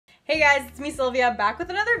Hey guys, it's me Sylvia, back with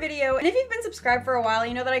another video. And if you've been subscribed for a while,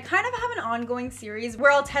 you know that I kind of have an ongoing series where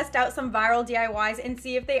I'll test out some viral DIYs and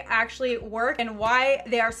see if they actually work and why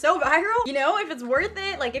they are so viral. You know, if it's worth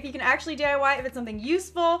it, like if you can actually DIY, if it's something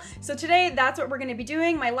useful. So today, that's what we're gonna be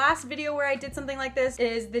doing. My last video where I did something like this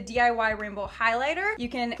is the DIY rainbow highlighter. You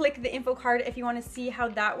can click the info card if you wanna see how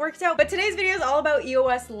that works out. But today's video is all about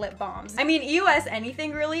EOS lip balms. I mean, EOS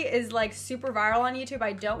anything really is like super viral on YouTube.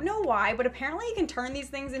 I don't know why, but apparently you can turn these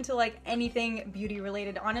things into like anything beauty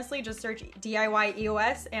related. Honestly, just search DIY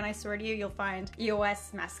EOS and I swear to you, you'll find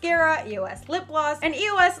EOS mascara, EOS lip gloss, and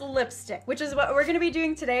EOS lipstick, which is what we're gonna be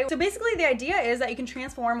doing today. So basically the idea is that you can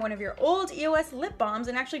transform one of your old EOS lip balms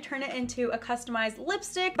and actually turn it into a customized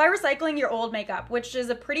lipstick by recycling your old makeup, which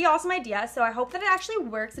is a pretty awesome idea. So I hope that it actually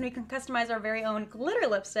works and we can customize our very own glitter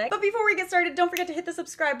lipstick. But before we get started, don't forget to hit the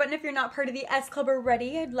subscribe button if you're not part of the S Club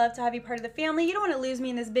already. I'd love to have you part of the family. You don't want to lose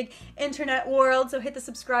me in this big internet world, so hit the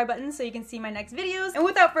subscribe button so you can see my next videos. And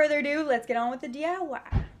without further ado, let's get on with the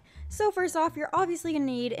DIY. So first off, you're obviously gonna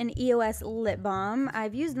need an EOS lip balm.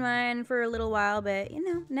 I've used mine for a little while, but you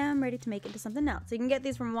know, now I'm ready to make it into something else. So you can get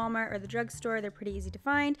these from Walmart or the drugstore. They're pretty easy to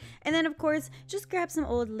find. And then of course, just grab some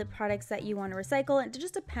old lip products that you want to recycle. It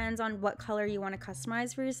just depends on what color you want to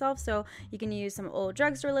customize for yourself. So you can use some old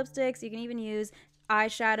drugstore lipsticks. You can even use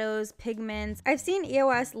eyeshadows, pigments. I've seen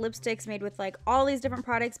EOS lipsticks made with like all these different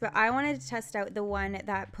products, but I wanted to test out the one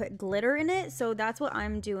that put glitter in it. So that's what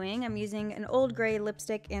I'm doing. I'm using an old gray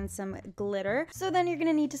lipstick and some glitter. So then you're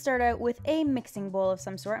gonna need to start out with a mixing bowl of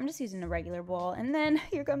some sort. I'm just using a regular bowl. And then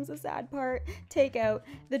here comes the sad part. Take out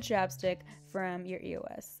the chapstick from your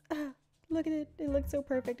EOS. Look at it, it looked so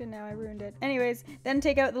perfect and now I ruined it. Anyways, then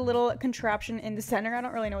take out the little contraption in the center. I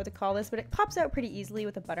don't really know what to call this, but it pops out pretty easily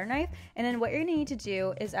with a butter knife. And then what you're gonna need to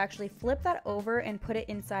do is actually flip that over and put it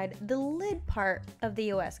inside the lid part of the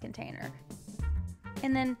EOS container.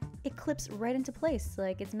 And then it clips right into place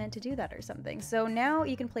like it's meant to do that or something. So now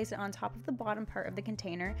you can place it on top of the bottom part of the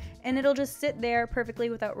container and it'll just sit there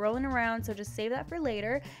perfectly without rolling around, so just save that for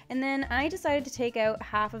later. And then I decided to take out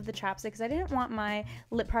half of the chapstick because I didn't want my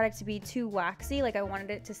lip product to be too waxy, like I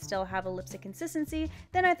wanted it to still have a lipstick consistency.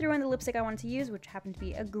 Then I threw in the lipstick I wanted to use, which happened to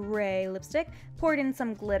be a gray lipstick, poured in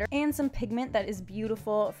some glitter and some pigment that is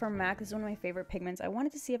beautiful from MAC. This is one of my favorite pigments. I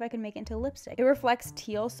wanted to see if I could make it into lipstick. It reflects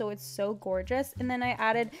teal, so it's so gorgeous. And then I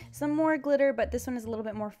added some more glitter, but this one is a little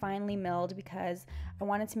bit more finely milled because I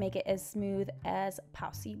wanted to make it as smooth as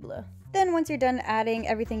possible. Then once you're done adding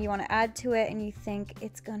everything you want to add to it and you think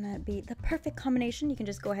it's gonna be the perfect combination, you can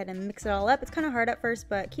just go ahead and mix it all up. It's kind of hard at first,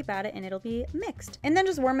 but keep at it and it'll be mixed. And then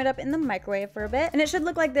just warm it up in the microwave for a bit. And it should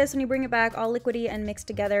look like this when you bring it back, all liquidy and mixed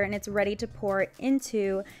together, and it's ready to pour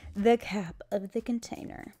into the cap of the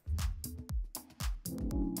container.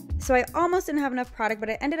 So I almost didn't have enough product, but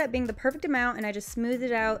it ended up being the perfect amount, and I just smoothed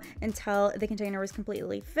it out until the container was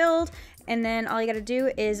completely filled. And then all you gotta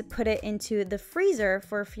do is put it into the freezer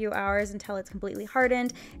for a few hours until it's completely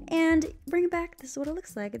hardened and bring it back. This is what it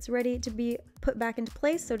looks like. It's ready to be put back into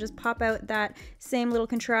place. So just pop out that same little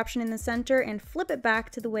contraption in the center and flip it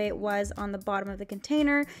back to the way it was on the bottom of the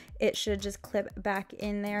container. It should just clip back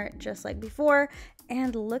in there just like before.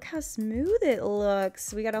 And look how smooth it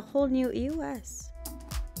looks. We got a whole new EOS.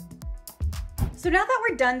 So now that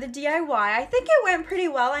we're done the DIY, I think it went pretty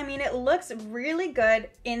well. I mean, it looks really good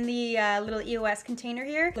in the little EOS container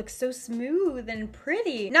here. It looks so smooth and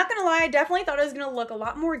pretty. Not gonna lie, I definitely thought it was gonna look a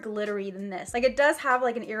lot more glittery than this. Like, it does have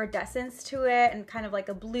like an iridescence to it and kind of like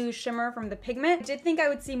a blue shimmer from the pigment. I did think I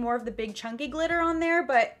would see more of the big chunky glitter on there,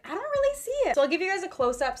 but I don't really see it. So I'll give you guys a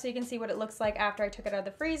close-up so you can see what it looks like after I took it out of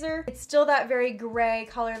the freezer. It's still that very gray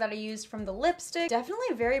color that I used from the lipstick.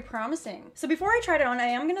 Definitely very promising. So before I try it on, I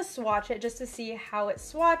am gonna swatch it just to see how it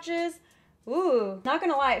swatches. Ooh, not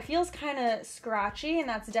gonna lie, it feels kind of scratchy, and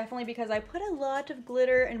that's definitely because I put a lot of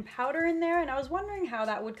glitter and powder in there, and I was wondering how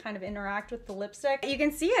that would kind of interact with the lipstick. You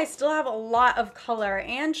can see I still have a lot of color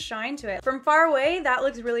and shine to it. From far away, that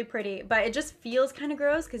looks really pretty, but it just feels kind of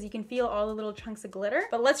gross because you can feel all the little chunks of glitter.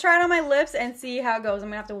 But let's try it on my lips and see how it goes. I'm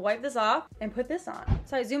gonna have to wipe this off and put this on.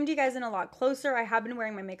 So I zoomed you guys in a lot closer. I have been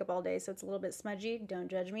wearing my makeup all day, so it's a little bit smudgy. Don't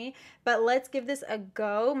judge me. But let's give this a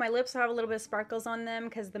go. My lips have a little bit of sparkles on them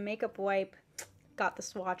because the makeup wipe got the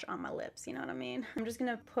swatch on my lips, you know what I mean? I'm just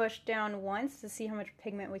gonna push down once to see how much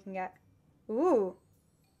pigment we can get. Ooh,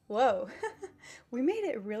 whoa. We made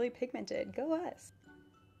it really pigmented, go us.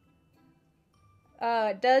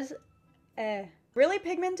 It does, really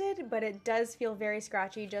pigmented, but it does feel very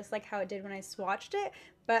scratchy, just like how it did when I swatched it.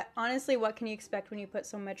 But honestly, what can you expect when you put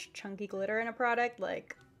so much chunky glitter in a product?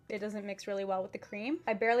 Like, it doesn't mix really well with the cream.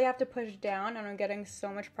 I barely have to push down and I'm getting so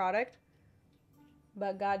much product.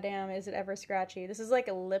 but goddamn, is it ever scratchy. This is like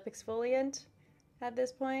a lip exfoliant at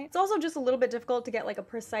this point. It's also just a little bit difficult to get like a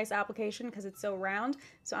precise application because it's so round.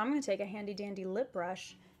 So I'm gonna take a handy dandy lip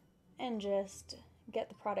brush and just get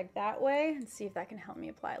the product that way and see if that can help me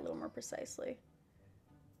apply a little more precisely.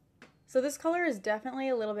 So this color is definitely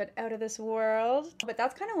a little bit out of this world, but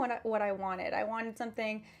that's kind of what I wanted. I wanted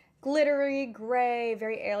something glittery, gray,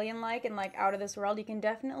 very alien-like, and like out of this world. You can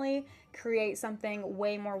definitely create something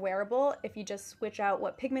way more wearable if you just switch out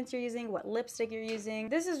what pigments you're using, what lipstick you're using.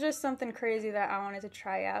 This is just something crazy that I wanted to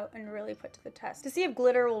try out and really put to the test to see if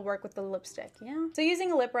glitter will work with the lipstick, you know? So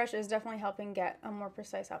using a lip brush is definitely helping get a more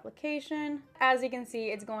precise application. As you can see,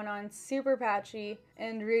 it's going on super patchy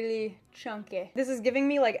and really chunky. This is giving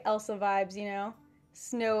me like Elsa vibes, you know?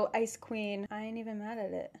 Snow Ice Queen. I ain't even mad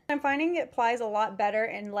at it. I'm finding it applies a lot better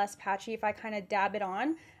and less patchy if I kind of dab it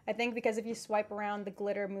on. I think because if you swipe around, the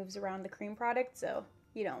glitter moves around the cream product, so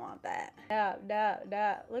you don't want that. Dab, dab,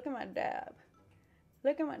 dab. Look at my dab.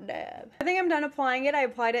 Look at my dab. I think I'm done applying it. I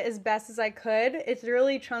applied it as best as I could. It's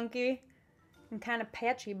really chunky and kind of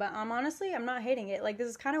patchy, but honestly, I'm not hating it. Like, this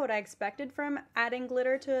is kind of what I expected from adding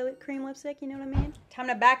glitter to cream lipstick, you know what I mean? Time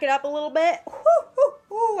to back it up a little bit.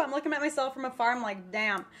 Ooh, I'm looking at myself from afar. I'm like,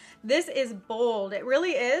 damn, this is bold. It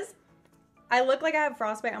really is. I look like I have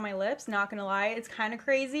frostbite on my lips, not gonna lie. It's kind of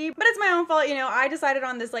crazy, but it's my own fault, you know. I decided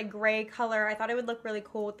on this like gray color. I thought it would look really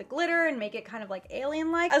cool with the glitter and make it kind of like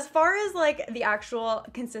alien-like. As far as like the actual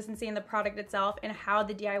consistency in the product itself and how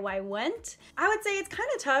the DIY went, I would say it's kind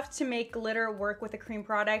of tough to make glitter work with a cream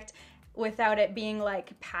product without it being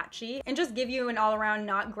like patchy and just give you an all-around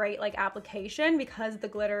not great like application because the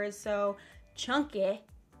glitter is so chunky.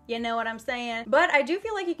 You know what I'm saying? But I do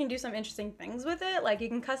feel like you can do some interesting things with it. Like, you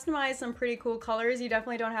can customize some pretty cool colors. You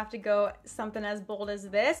definitely don't have to go something as bold as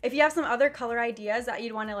this. If you have some other color ideas that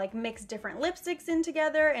you'd want to like mix different lipsticks in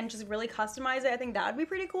together and just really customize it, I think that would be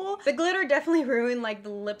pretty cool. The glitter definitely ruined like the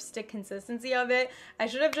lipstick consistency of it. I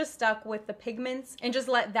should have just stuck with the pigments and just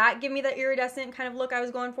let that give me the iridescent kind of look I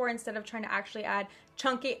was going for instead of trying to actually add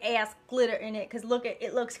chunky ass glitter in it, because look,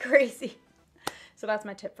 it looks crazy. So that's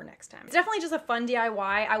my tip for next time. It's definitely just a fun DIY.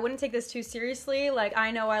 I wouldn't take this too seriously. Like,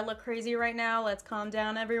 I know I look crazy right now. Let's calm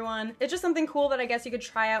down, everyone. It's just something cool that I guess you could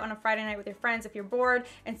try out on a Friday night with your friends if you're bored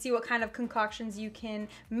and see what kind of concoctions you can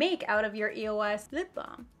make out of your EOS lip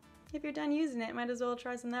balm. If you're done using it, might as well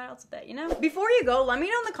try something else with it, you know? Before you go, let me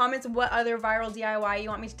know in the comments what other viral DIY you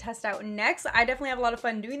want me to test out next. I definitely have a lot of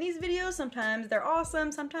fun doing these videos. Sometimes they're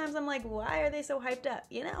awesome. Sometimes I'm like, why are they so hyped up,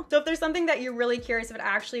 you know? So if there's something that you're really curious if it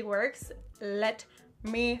actually works, let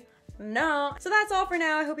me know. So that's all for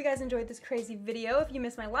now. I hope you guys enjoyed this crazy video. If you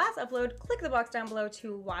missed my last upload, click the box down below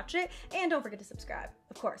to watch it. And don't forget to subscribe.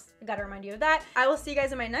 Of course, I gotta remind you of that. I will see you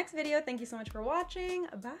guys in my next video. Thank you so much for watching.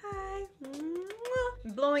 Bye.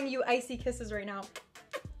 I'm blowing you icy kisses right now.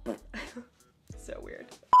 So weird.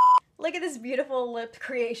 Look at this beautiful lip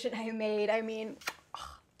creation I made. I mean,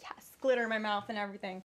 oh, yes, glitter in my mouth and everything.